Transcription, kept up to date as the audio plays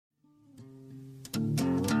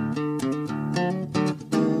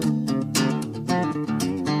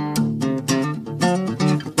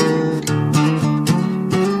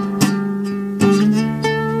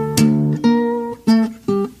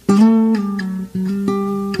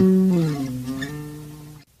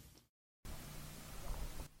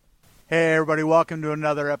everybody. Welcome to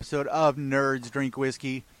another episode of Nerds Drink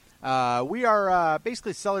Whiskey. We are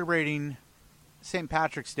basically celebrating St.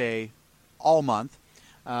 Patrick's Day all month.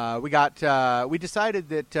 We decided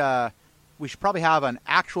that we should probably have an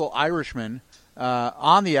actual Irishman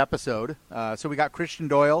on the episode. So we got Christian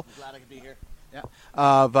Doyle. I'm glad I could be here. Yeah.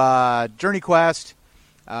 Of Journey Quest.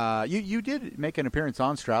 You did make an appearance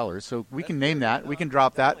on Strowlers, so we can name that. We can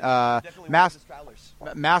drop that.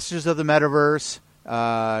 Masters of the Metaverse.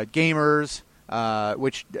 Gamers,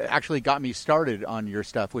 which actually got me started on your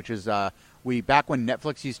stuff, which is back when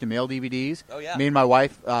Netflix used to mail DVDs. Oh, yeah. Me and my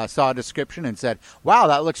wife saw a description and said, "Wow,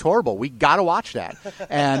 that looks horrible. We got to watch that."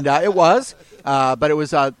 And it was, but it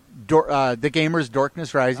was the Gamers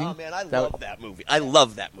Darkness Rising. Oh man, I love that movie. I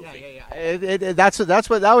love that movie. Yeah.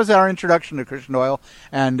 That was our introduction to Christian Doyle,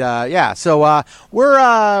 and so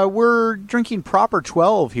we're drinking proper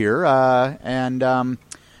 12 here, and.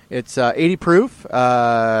 It's 80 proof.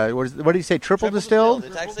 What did he say? Triple distilled?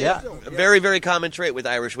 It's actually a very, very common trait with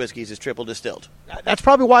Irish whiskeys is triple distilled. That's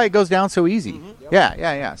probably why it goes down so easy. Mm-hmm.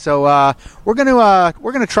 Yeah. So we're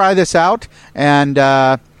gonna try this out, and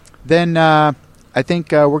then I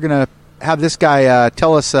think we're gonna have this guy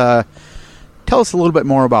tell us a little bit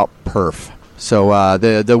more about Perf. So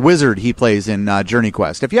the wizard he plays in Journey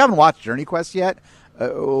Quest. If you haven't watched Journey Quest yet,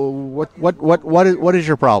 what is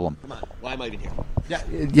your problem? Come on, why am I even here? Yeah,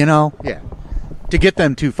 to get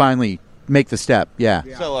them to finally make the step. Yeah.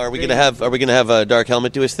 So are we gonna have Dark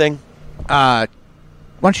Helmet do his thing? Why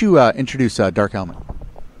don't you introduce Dark Helmet?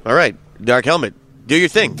 All right, Dark Helmet, do your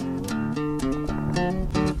thing.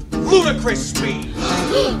 Ludicrous speed. You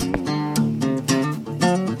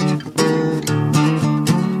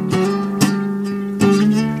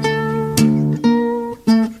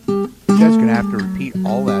guys are gonna have to repeat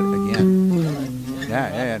all that again.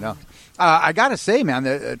 Yeah, no. I gotta say, man,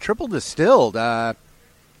 the triple distilled. I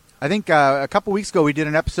think a couple weeks ago we did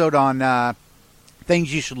an episode on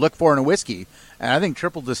things you should look for in a whiskey, and I think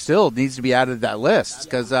triple distilled needs to be added to that list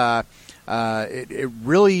because it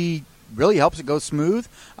really helps it go smooth.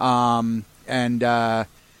 And I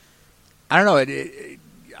don't know,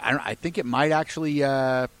 I think it might actually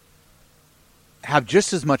have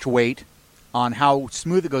just as much weight on how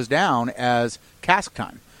smooth it goes down as cask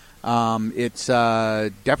time. It's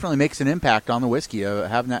definitely makes an impact on the whiskey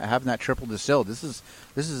having that triple distilled. This is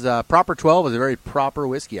proper 12 is a very proper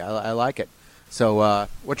whiskey. I like it. So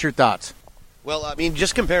what's your thoughts? Well, I mean,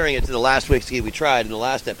 just comparing it to the last whiskey we tried in the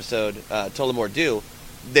last episode, Tullamore Dew,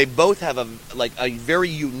 they both have a very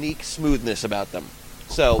unique smoothness about them.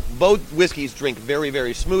 So both whiskeys drink very,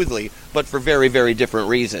 very smoothly, but for very, very different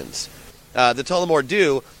reasons. The Tullamore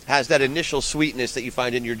Dew has that initial sweetness that you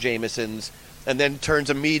find in your Jamesons, and then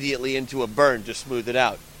turns immediately into a burn to smooth it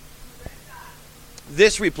out.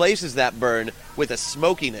 This replaces that burn with a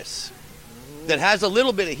smokiness that has a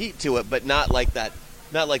little bit of heat to it, but not like that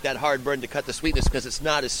hard burn to cut the sweetness, because it's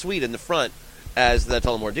not as sweet in the front as the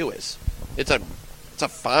Tullamore Dew is. It's a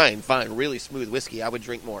fine, really smooth whiskey. I would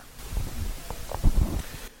drink more.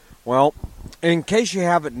 Well, in case you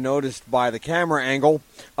haven't noticed by the camera angle,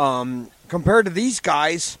 compared to these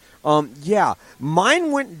guys,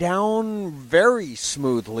 mine went down very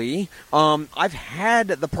smoothly. I've had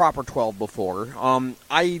the proper 12 before.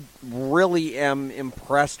 I really am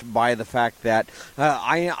impressed by the fact that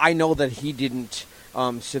I know that he didn't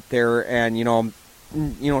sit there and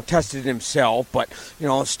tested himself, but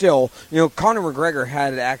still, Conor McGregor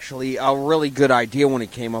had actually a really good idea when he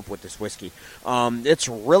came up with this whiskey. It's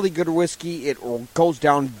really good whiskey. It goes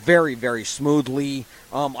down very, very smoothly.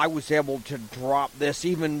 I was able to drop this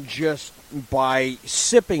even just by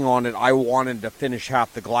sipping on it. I wanted to finish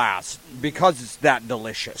half the glass because it's that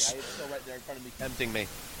delicious. Yeah, it's still right there in front of me, tempting me.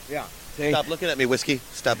 Yeah. See? Stop looking at me, whiskey.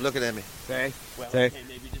 Stop looking at me. See? Well, See? okay,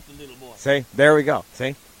 maybe just a little more. See? There we go.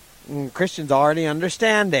 See? Christian's already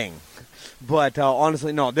understanding. But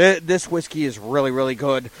honestly, no, this whiskey is really, really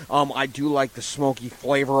good. I do like the smoky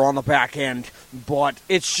flavor on the back end, but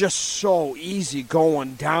it's just so easy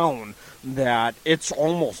going down that it's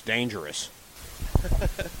almost dangerous.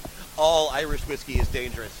 All Irish whiskey is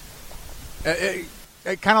dangerous. Kind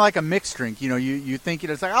of like a mixed drink. You think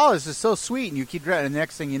it's like, oh, this is so sweet, and you keep drinking, and the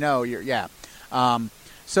next thing you know,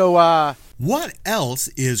 what else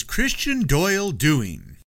is Christian Doyle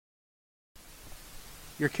doing?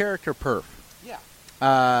 Your character Perf. Yeah.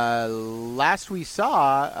 Last we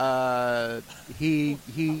saw, he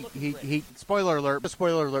spoiler alert.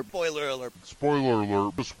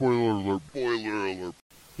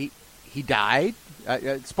 He died.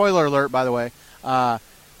 Spoiler alert, by the way.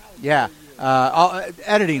 Yeah.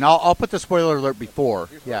 Editing. I'll put the spoiler alert before.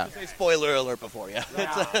 Say spoiler alert before, yeah.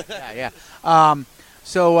 Yeah.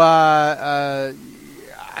 So, I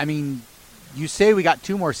mean, you say we got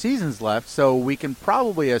 2 more seasons left, so we can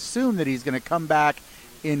probably assume that he's going to come back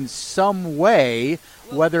in some way,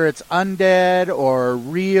 whether it's undead or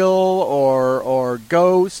real or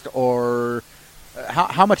ghost or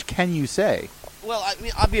how much can you say? Well, I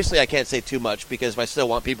mean, obviously I can't say too much because I still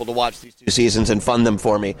want people to watch these 2 seasons and fund them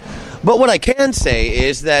for me. But what I can say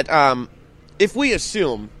is that if we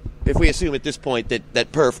assume at this point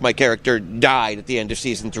that Perf, my character, died at the end of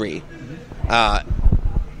season 3,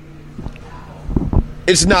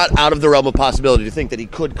 it's not out of the realm of possibility to think that he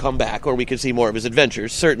could come back or we could see more of his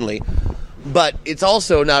adventures, certainly. But it's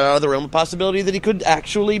also not out of the realm of possibility that he could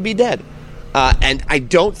actually be dead. And I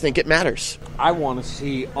don't think it matters. I want to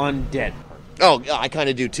see undead. Oh, I kind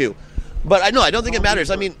of do too. But I don't think it matters.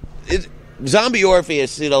 I mean, Zombie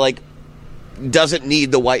Orpheus, doesn't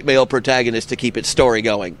need the white male protagonist to keep its story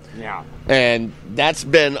going. Yeah. And that's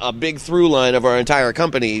been a big through line of our entire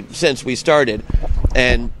company since we started.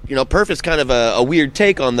 And, Perf is kind of a weird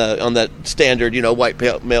take on the standard,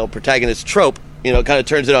 white male protagonist trope. Kind of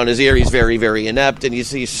turns it on his ear. He's very, very inept, and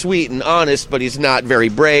he's sweet and honest, but he's not very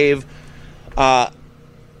brave.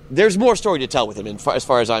 There's more story to tell with him, as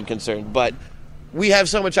far as I'm concerned. But we have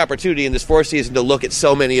so much opportunity in this 4th season to look at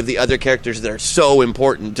so many of the other characters that are so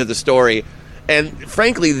important to the story. And,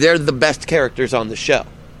 frankly, they're the best characters on the show.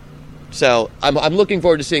 So I'm looking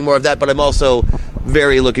forward to seeing more of that, but I'm also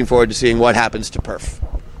very looking forward to seeing what happens to Perf.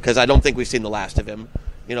 Because I don't think we've seen the last of him.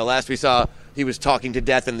 Last we saw, he was talking to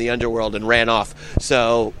death in the underworld and ran off.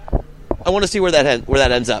 So I want to see where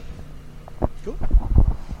that ends up. Cool.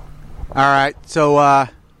 All right. So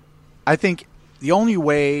I think the only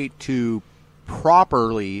way to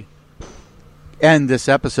properly end this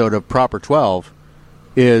episode of Proper 12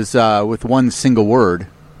 is with one single word,